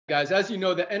guys. As you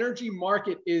know, the energy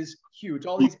market is huge.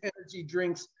 All these energy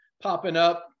drinks popping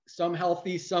up, some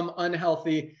healthy, some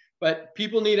unhealthy, but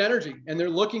people need energy and they're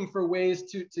looking for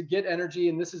ways to get energy.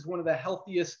 And this is one of the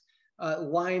healthiest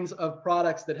lines of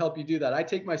products that help you do that. I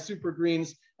take my Super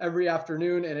Greens every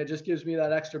afternoon and it just gives me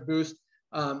that extra boost.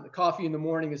 The coffee in the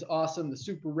morning is awesome. The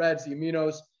Super Reds, the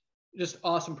aminos, just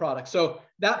awesome products. So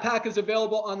that pack is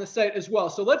available on the site as well.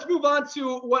 So let's move on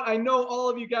to what I know all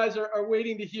of you guys are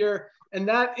waiting to hear. And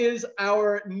that is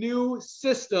our new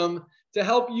system to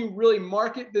help you really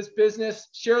market this business,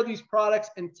 share these products,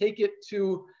 and take it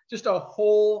to just a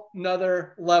whole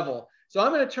nother level. So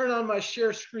I'm going to turn on my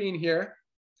share screen here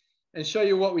and show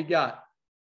you what we got.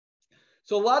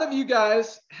 So a lot of you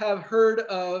guys have heard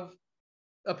of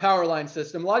a power line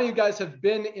system. A lot of you guys have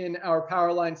been in our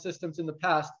power line systems in the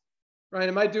past. Ryan,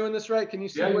 am I doing this right? Can you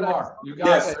see what you I are? You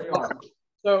got it.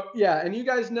 So yeah, and you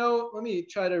guys know, let me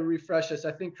try to refresh this.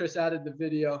 I think Chris added the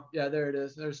video. Yeah, there it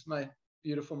is. There's my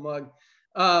beautiful mug.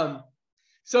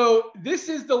 So this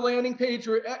is the landing page.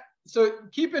 So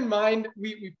keep in mind,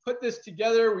 we put this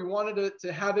together. We wanted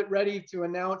to have it ready to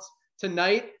announce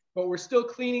tonight, but we're still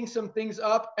cleaning some things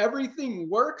up. Everything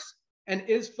works and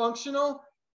is functional.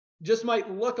 Just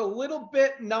might look a little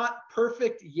bit not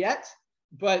perfect yet,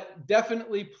 but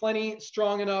definitely plenty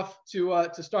strong enough to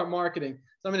start marketing.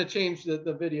 So I'm going to change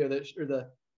the video or the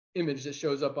image that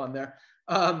shows up on there.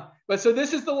 But so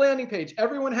this is the landing page.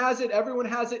 Everyone has it. Everyone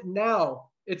has it now.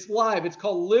 It's live. It's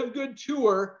called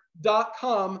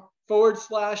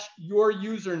livegoodtour.com/your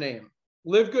username.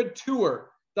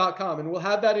 livegoodtour.com. And we'll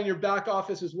have that in your back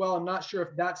office as well. I'm not sure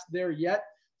if that's there yet.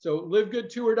 So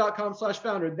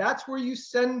livegoodtour.com/founder. That's where you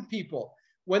send people.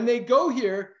 When they go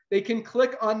here, they can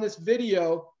click on this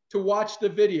video to watch the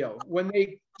video. When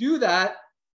they do that,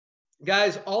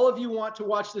 guys, all of you want to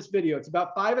watch this video. It's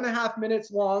about 5.5 minutes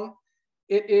long.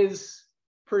 It is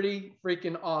pretty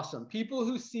freaking awesome. People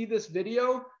who see this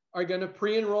video are going to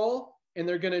pre-enroll and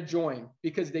they're going to join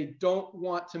because they don't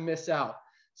want to miss out.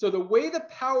 So the way the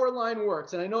power line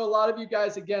works, and I know a lot of you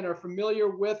guys, again, are familiar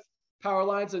with power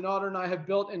lines that Nader and I have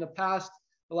built in the past.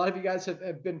 A lot of you guys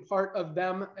have been part of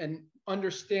them and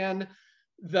understand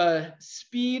the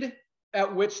speed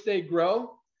at which they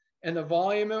grow and the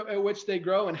volume at which they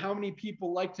grow and how many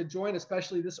people like to join,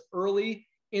 especially this early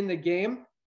in the game.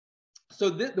 So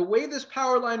the way this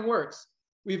power line works,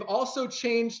 we've also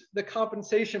changed the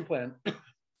compensation plan.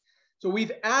 So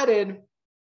we've actually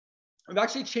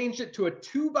changed it to a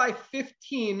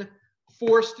 2x15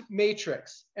 forced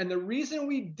matrix. And the reason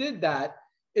we did that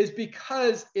is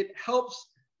because it helps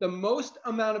the most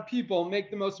amount of people make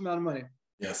the most amount of money.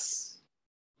 Yes.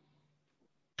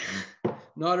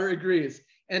 Nader agrees.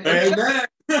 And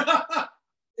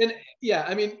yeah,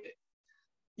 I mean,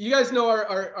 you guys know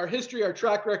our history, our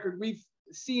track record. We've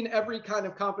seen every kind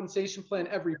of compensation plan,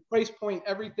 every price point,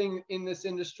 everything in this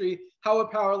industry, how a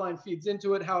power line feeds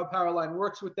into it, how a power line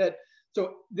works with it.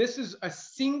 So this is a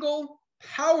single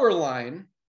power line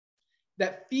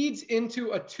that feeds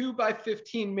into a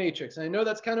 2x15 matrix. And I know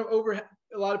that's kind of over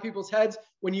a lot of people's heads.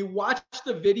 When you watch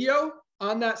the video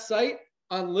on that site,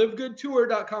 on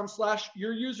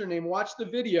livegoodtour.com/your username, watch the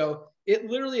video. It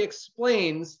literally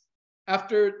explains,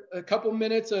 after a couple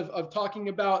minutes of talking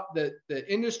about the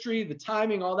industry, the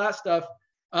timing, all that stuff,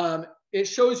 it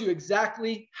shows you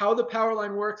exactly how the power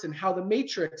line works and how the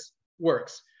matrix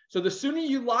works. So the sooner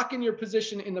you lock in your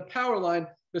position in the power line,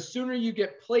 the sooner you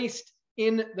get placed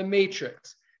in the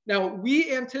matrix. Now,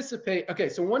 we anticipate, okay,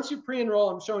 so once you pre-enroll,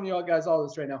 I'm showing you all guys all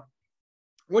this right now.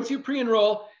 Once you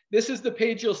pre-enroll, this is the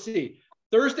page you'll see.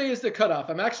 Thursday is the cutoff.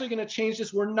 I'm actually going to change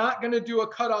this. We're not going to do a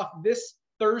cutoff this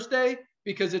Thursday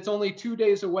because it's only 2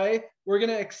 days away. We're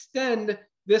going to extend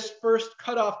this first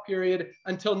cutoff period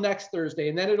until next Thursday,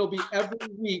 and then it'll be every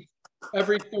week,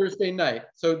 every Thursday night.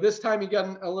 So this time you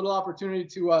got a little opportunity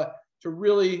to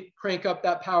really crank up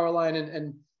that power line.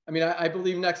 And I mean, I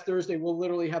believe next Thursday we'll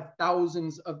literally have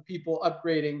thousands of people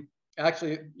upgrading,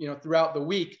 actually, throughout the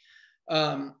week.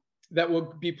 That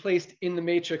will be placed in the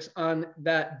matrix on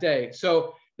that day.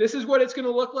 So this is what it's going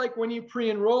to look like when you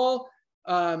pre-enroll.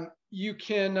 You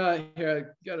can, here, I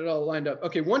got it all lined up.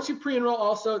 Okay, once you pre-enroll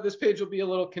also, this page will be a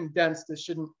little condensed. This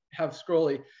shouldn't have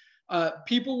scrolly.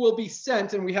 People will be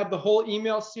sent, and we have the whole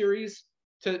email series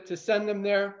to send them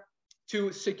there, to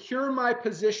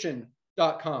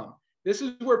securemyposition.com. This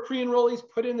is where pre-enrollees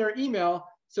put in their email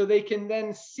so they can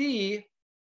then see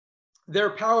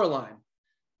their power line.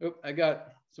 Oh, I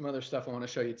got some other stuff I want to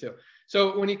show you too.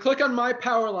 So when you click on my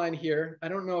power line here, I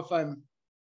don't know if I'm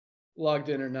logged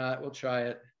in or not. We'll try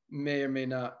it. May or may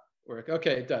not work.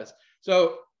 Okay, it does.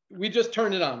 So we just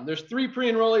turned it on. There's 3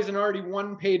 pre-enrollees and already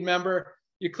 1 paid member.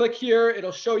 You click here,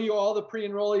 it'll show you all the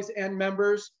pre-enrollees and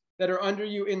members that are under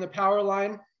you in the power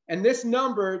line. And this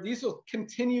number, these will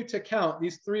continue to count,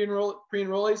 these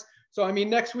pre-enrollees. So I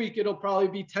mean, next week, it'll probably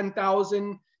be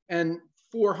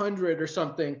 10,400 or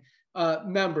something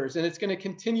members, and it's going to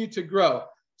continue to grow.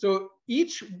 So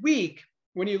each week,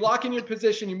 when you lock in your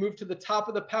position, you move to the top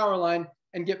of the power line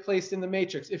and get placed in the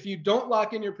matrix. If you don't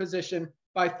lock in your position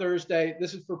by Thursday,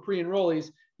 this is for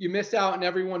pre-enrollees, you miss out and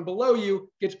everyone below you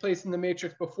gets placed in the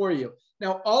matrix before you.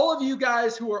 Now, all of you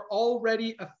guys who are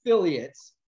already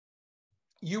affiliates,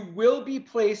 you will be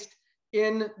placed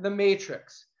in the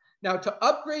matrix. Now, to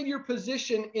upgrade your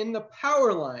position in the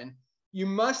power line, you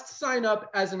must sign up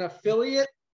as an affiliate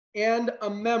and a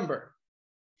member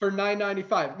for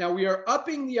 $9.95. Now, we are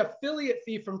upping the affiliate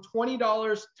fee from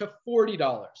 $20 to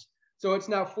 $40. So it's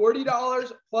now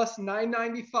 $40 plus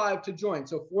 $9.95 to join.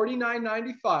 So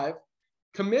 $49.95.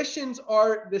 Commissions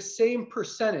are the same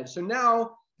percentage. So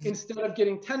now, instead of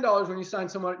getting $10 when you sign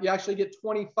someone, you actually get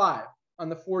 $25 on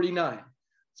the $49.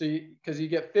 So because you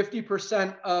get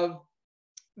 50% of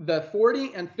the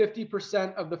 $40 and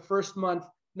 50% of the first month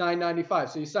 $9.95.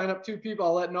 So you sign up 2 people.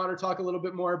 I'll let Nader talk a little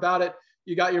bit more about it.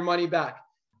 You got your money back.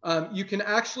 You can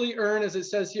actually earn, as it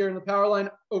says here in the power line,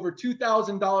 over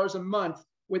 $2,000 a month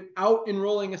without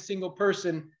enrolling a single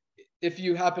person if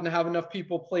you happen to have enough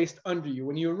people placed under you.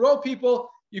 When you enroll people,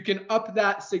 you can up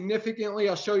that significantly.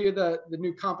 I'll show you the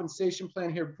new compensation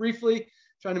plan here briefly.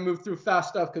 Trying to move through fast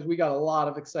stuff because we got a lot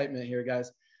of excitement here, guys.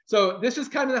 So this is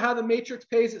kind of how the matrix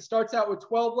pays. It starts out with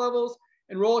 12 levels.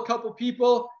 Enroll a couple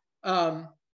people.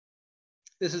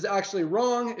 This is actually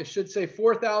wrong. It should say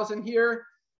 4,000 here.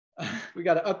 We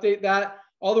got to update that.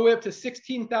 All the way up to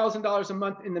 $16,000 a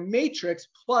month in the matrix,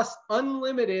 plus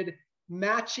unlimited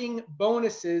matching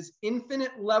bonuses,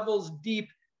 infinite levels deep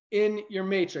in your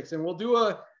matrix. And we'll do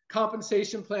a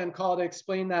compensation plan call to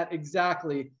explain that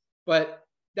exactly. But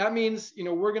that means, you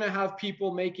know, we're going to have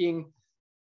people making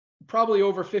probably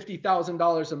over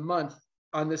 $50,000 a month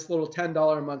on this little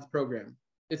 $10 a month program.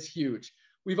 It's huge.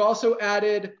 We've also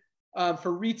added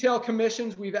for retail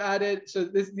commissions, we've added, so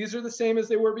these are the same as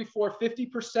they were before,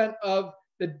 50% of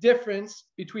the difference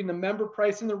between the member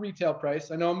price and the retail price.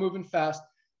 I know I'm moving fast.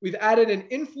 We've added an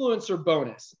influencer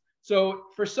bonus. So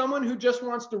for someone who just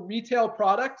wants to retail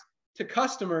product to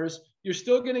customers, you're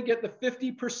still going to get the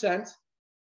 50%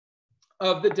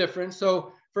 of the difference.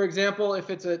 So for example, if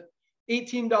it's a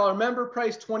 $18 member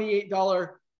price, $28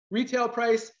 retail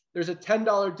price, there's a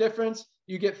 $10 difference.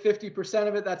 You get 50%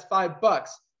 of it. That's $5.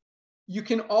 You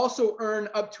can also earn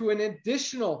up to an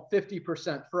additional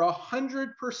 50% for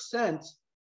 100%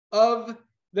 of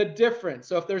the difference.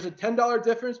 So if there's a $10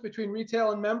 difference between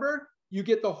retail and member, you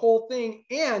get the whole thing.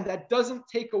 And that doesn't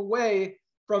take away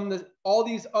from all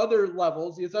these other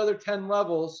levels, these other 10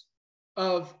 levels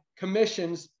of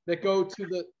commissions that go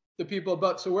to the people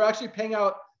above. So we're actually paying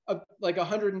out like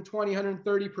 120,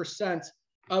 130%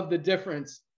 of the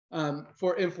difference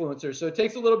for influencers. So it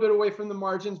takes a little bit away from the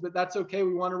margins, but that's okay.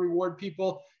 We want to reward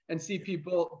people and see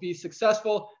people be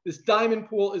successful. This diamond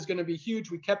pool is going to be huge.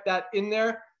 We kept that in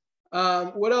there.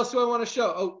 What else do I want to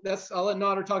show? Oh, I'll let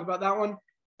Nader talk about that one.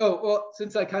 Oh, well,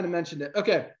 since I kind of mentioned it.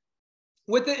 Okay.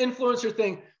 With the influencer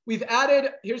thing, we've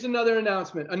added, here's another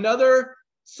announcement, another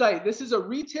site. This is a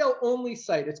retail only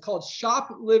site. It's called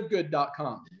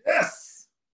shoplivegood.com. Yes.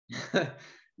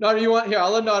 Nader, you want, here,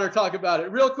 I'll let Nader talk about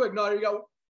it. Real quick, Nader, you got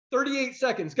 38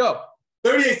 seconds, go.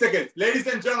 38 seconds. Ladies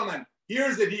and gentlemen,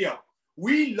 here's the deal.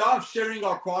 We love sharing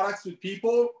our products with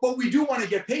people, but we do want to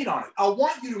get paid on it. I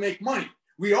want you to make money.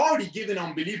 We already given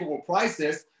unbelievable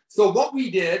prices. So what we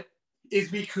did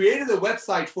is we created a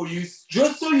website for you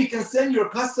just so you can send your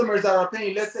customers that are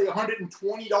paying, let's say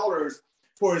 $120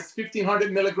 for a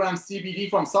 1,500 milligram CBD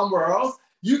from somewhere else.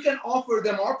 You can offer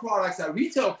them our products at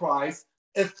retail price,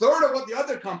 a third of what the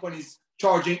other companies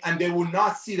charging, and they will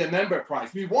not see the member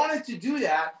price. We wanted to do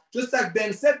that, just like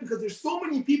Ben said, because there's so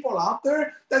many people out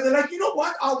there that they're like, you know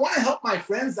what, I want to help my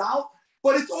friends out,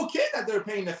 but it's okay that they're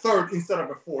paying a third instead of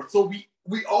a fourth. So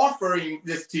we offering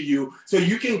this to you so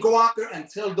you can go out there and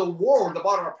tell the world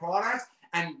about our products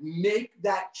and make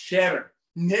that cheddar,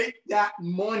 make that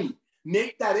money,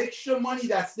 make that extra money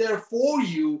that's there for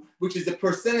you, which is the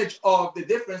percentage of the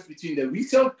difference between the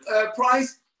retail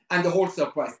price and the wholesale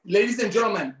price. Ladies and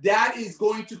gentlemen, that is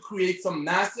going to create some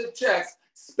massive checks,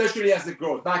 especially as it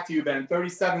grows. Back to you, Ben,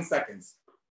 37 seconds.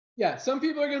 Yeah, some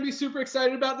people are going to be super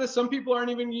excited about this. Some people aren't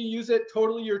even going to use it.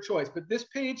 Totally your choice. But this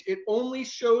page, it only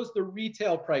shows the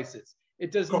retail prices.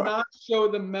 It does not show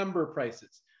the member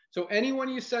prices. So anyone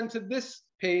you send to this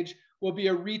page will be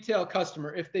a retail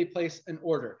customer if they place an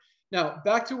order. Now,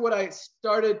 back to what I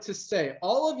started to say.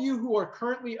 All of you who are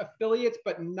currently affiliates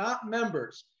but not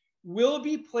members will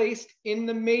be placed in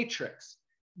the matrix.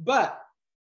 But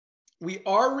we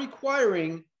are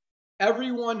requiring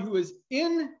everyone who is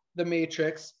in the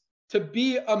matrix to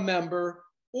be a member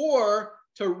or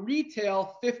to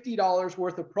retail $50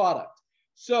 worth of product.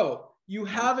 So you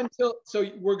have until, so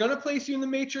we're going to place you in the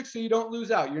matrix so you don't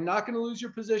lose out. You're not going to lose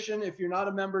your position if you're not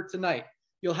a member tonight.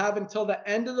 You'll have until the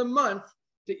end of the month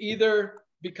to either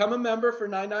become a member for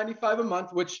 $9.95 a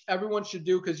month, which everyone should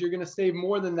do because you're going to save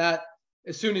more than that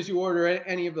as soon as you order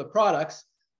any of the products.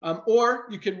 Or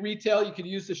you could retail, you could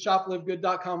use the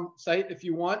shoplivegood.com site if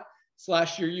you want, /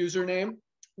 your username,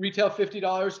 retail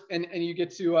 $50, and you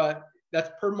get to,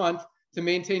 that's per month to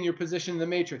maintain your position in the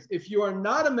matrix. If you are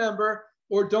not a member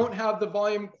or don't have the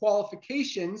volume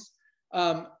qualifications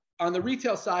on the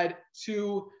retail side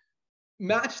to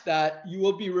match that, you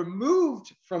will be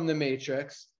removed from the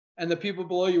matrix and the people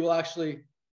below you will actually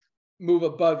move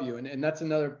above you. And that's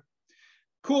another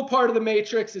cool part of the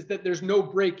matrix, is that there's no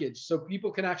breakage. So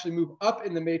people can actually move up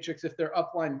in the matrix if their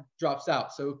upline drops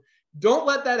out. So don't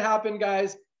let that happen,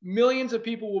 guys. Millions of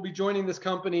people will be joining this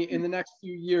company in the next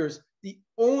few years. The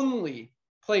only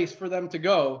place for them to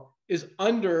go is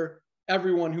under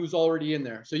everyone who's already in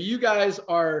there. So you guys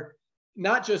are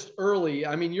not just early.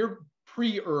 I mean, you're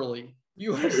pre-early.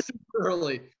 You are super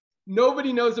early.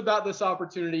 Nobody knows about this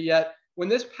opportunity yet. When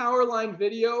this Powerline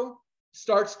video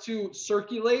starts to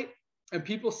circulate and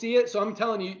people see it, so I'm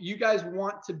telling you, you guys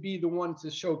want to be the one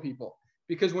to show people,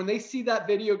 because when they see that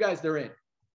video, guys, they're in.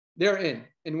 They're in.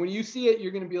 And when you see it,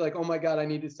 you're going to be like, oh my God, I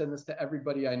need to send this to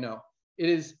everybody I know. It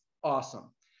is awesome.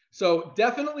 So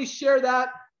definitely share that.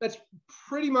 That's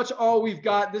pretty much all we've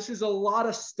got. This is a lot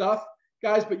of stuff,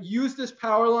 guys, but use this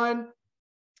Powerline.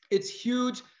 It's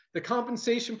huge. The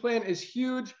compensation plan is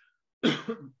huge.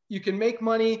 You can make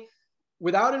money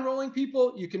without enrolling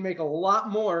people. You can make a lot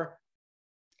more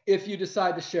if you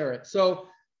decide to share it. So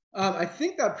I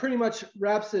think that pretty much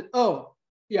wraps it. Oh,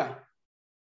 yeah.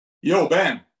 Yo,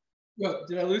 Ben. Yo,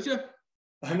 did I lose you?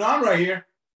 No, I'm right here.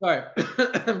 All right.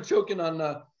 I'm choking on.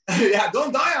 Yeah,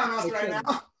 don't die on us right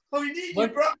now. We need you,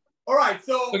 bro. All right,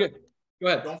 so okay, go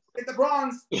ahead. Don't forget the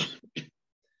bronze.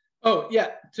 Oh, yeah.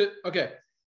 Okay.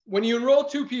 When you enroll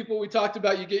 2 people, we talked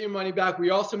about you get your money back. We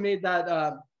also made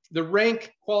that the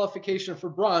rank qualification for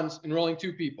bronze, enrolling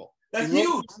 2 people. That's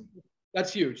huge.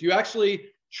 That's huge. You actually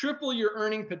triple your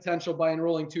earning potential by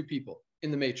enrolling 2 people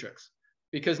in the matrix,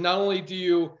 because not only do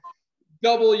you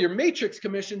double your matrix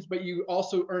commissions, but you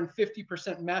also earn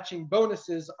 50% matching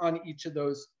bonuses on each of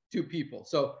those 2 people.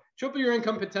 So triple your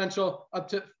income potential up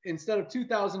to, instead of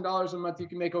 $2,000 a month, you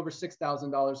can make over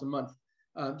 $6,000 a month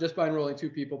just by enrolling 2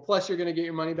 people. Plus you're going to get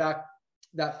your money back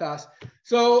that fast.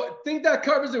 So I think that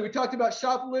covers it. We talked about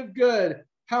Shop Live Good,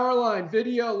 Powerline,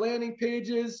 video, landing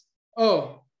pages.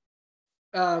 Oh,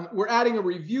 we're adding a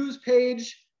reviews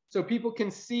page so people can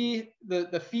see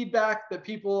the feedback that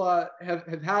people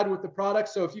have had with the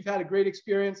products. So if you've had a great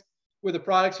experience with the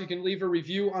products, you can leave a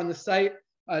review on the site.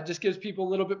 Just gives people a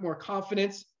little bit more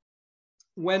confidence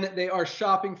when they are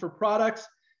shopping for products.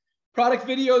 Product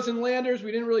videos and landers,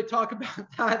 we didn't really talk about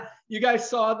that. You guys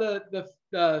saw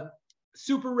the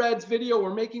Super Reds video.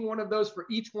 We're making one of those for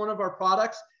each one of our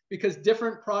products, because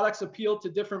different products appeal to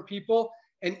different people.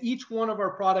 And each one of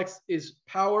our products is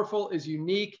powerful, is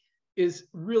unique, is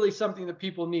really something that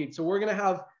people need. So we're going to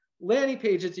have landing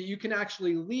pages that you can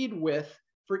actually lead with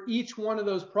for each one of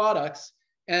those products.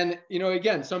 And, you know,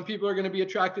 again, some people are going to be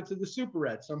attracted to the Super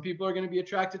Red. Some people are going to be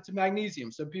attracted to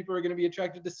magnesium. Some people are going to be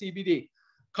attracted to CBD,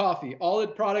 coffee. All the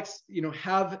products, you know,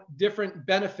 have different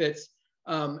benefits.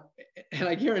 And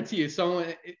I guarantee you,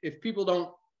 if people don't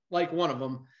like one of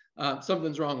them,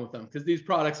 something's wrong with them, because these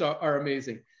products are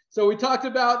amazing. So we talked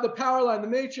about the Powerline, the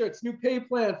Matrix, new pay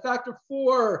plan, Factor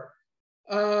 4.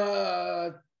 I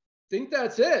think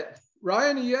that's it.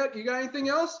 Ryan, you got anything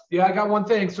else? Yeah, I got one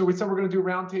thing. So we said we're going to do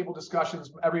roundtable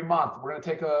discussions every month. We're going to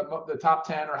take the top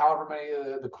 10 or however many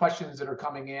of the questions that are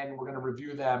coming in. We're going to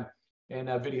review them in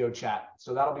a video chat.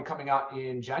 So that'll be coming out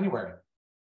in January.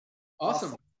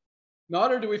 Awesome.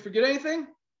 Nader, do we forget anything?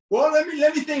 Well, let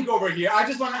me think over here. I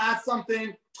just want to add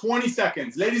something. 20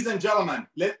 seconds. Ladies and gentlemen,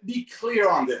 let's be clear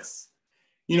on this.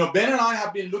 You know, Ben and I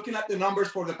have been looking at the numbers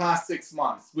for the past 6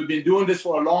 months. We've been doing this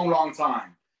for a long, long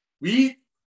time. We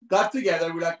got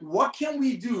together. We're like, what can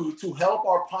we do to help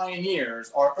our pioneers,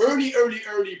 our early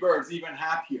birds even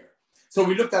happier? So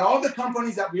we looked at all the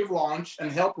companies that we've launched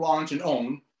and helped launch and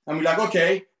own. And we're like,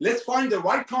 okay, let's find the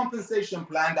right compensation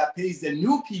plan that pays the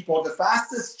new people the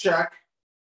fastest check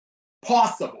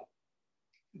possible.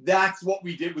 That's what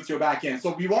we did with your back end.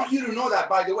 So we want you to know that,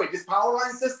 by the way, this power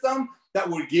line system that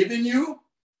we're giving you,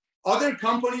 other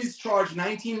companies charge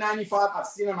 $19.95. I've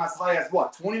seen them as high as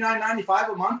what,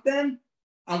 $29.95 a month then?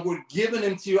 And we're giving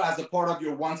them to you as a part of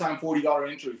your one-time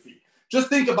 $40 entry fee. Just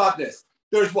think about this.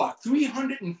 There's what,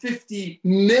 350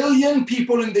 million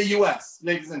people in the US,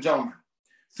 ladies and gentlemen.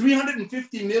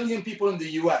 350 million people in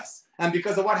the US. And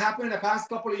because of what happened in the past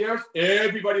couple of years,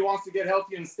 everybody wants to get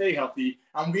healthy and stay healthy.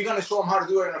 And we're going to show them how to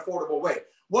do it in an affordable way.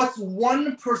 What's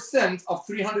 1% of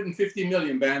 350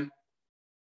 million, Ben?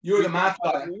 You're the math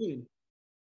guy.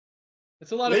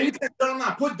 It's a lot. Ladies and gentlemen,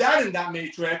 put that in that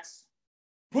matrix.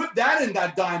 Put that in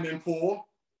that diamond pool.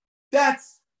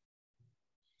 That's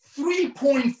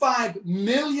 3.5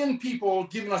 million people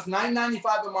giving us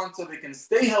 $9.95 a month so they can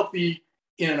stay healthy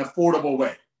in an affordable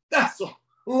way. That's a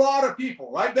lot of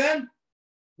people, right, Ben?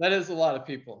 That is a lot of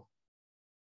people.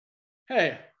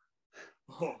 Hey.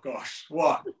 Oh, gosh.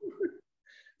 What?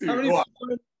 Dude,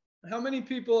 how many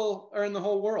people are in the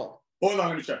whole world? Hold on,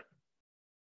 let me check.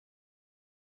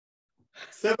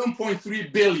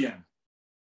 7.3 billion.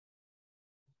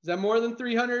 Is that more than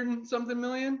 300 and something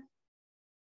million?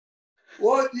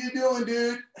 What are you doing,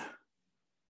 dude?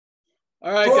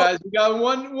 All right, guys, we got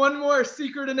one more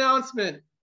secret announcement.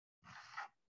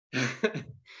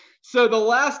 So the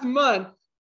last month,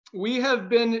 we have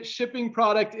been shipping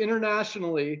product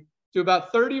internationally to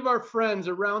about 30 of our friends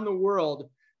around the world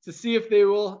to see if they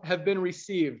will have been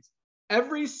received.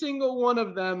 Every single one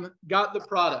of them got the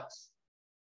products.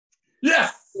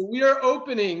 Yes. So we are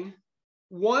opening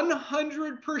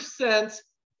 100%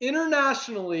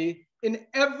 internationally in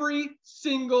every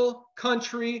single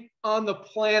country on the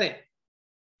planet.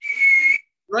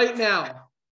 Right now,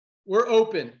 we're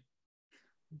open.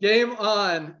 Game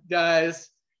on, guys.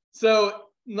 So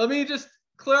let me just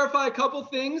clarify a couple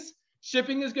things.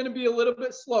 Shipping is going to be a little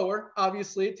bit slower.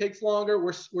 Obviously, it takes longer.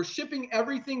 We're shipping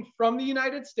everything from the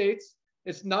United States.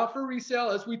 It's not for resale,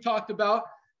 as we talked about.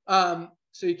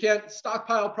 So you can't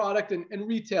stockpile product and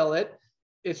retail it.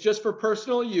 It's just for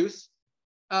personal use.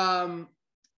 And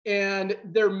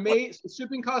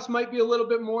shipping costs might be a little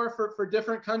bit more for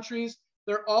different countries.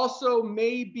 There also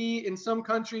may be, in some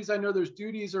countries, I know there's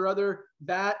duties or other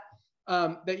VAT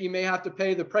that you may have to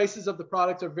pay. The prices of the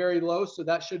product are very low, so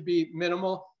that should be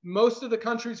minimal. Most of the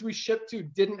countries we ship to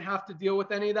didn't have to deal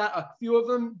with any of that. A few of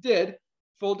them did,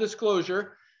 full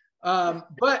disclosure.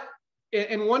 But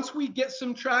once we get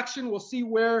some traction, we'll see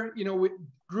where,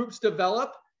 groups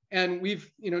develop. And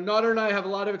we've, Nader and I have a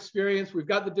lot of experience. We've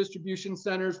got the distribution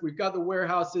centers, we've got the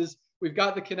warehouses, we've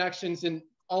got the connections in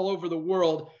all over the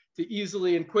world to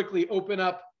easily and quickly open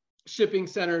up shipping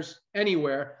centers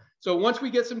anywhere. So once we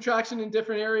get some traction in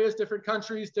different areas, different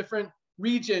countries, different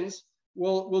regions,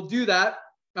 we'll do that.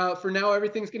 For now,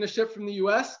 everything's going to ship from the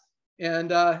US,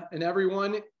 and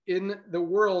everyone in the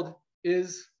world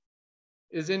is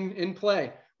in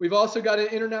play. We've also got an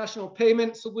international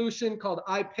payment solution called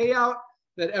iPayout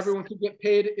that everyone can get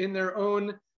paid in their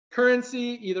own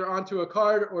currency, either onto a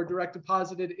card or direct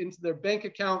deposited into their bank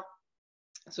account.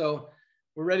 So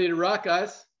we're ready to rock,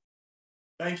 guys.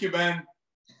 Thank you, Ben.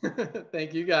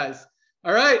 Thank you, guys.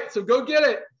 All right, so go get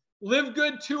it.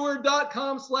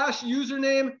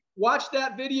 livegoodtour.com/username. Watch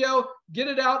that video, get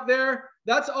it out there.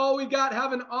 That's all we got.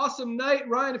 Have an awesome night.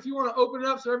 Ryan, if you want to open it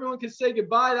up so everyone can say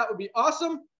goodbye, that would be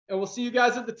awesome. And we'll see you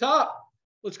guys at the top.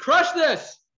 Let's crush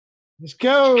this. Let's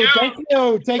go. Thank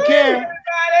you. Take care.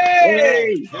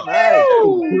 Hey, nice.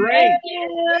 Great.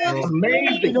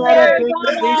 Amazing.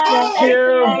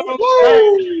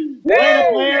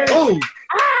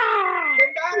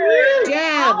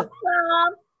 Jab.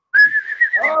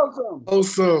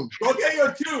 Awesome. Go get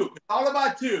your two. It's all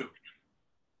about two.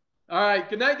 All right.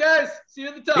 Good night, guys. See you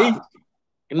at the top.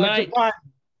 Good night.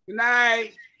 Good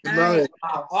night. Good night.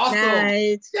 Wow, awesome.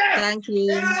 Night. Yes. Thank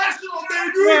you. International,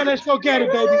 baby. Yeah, let's go get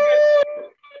it, baby.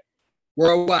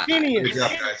 Worldwide. Genius. Good job,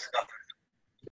 guys.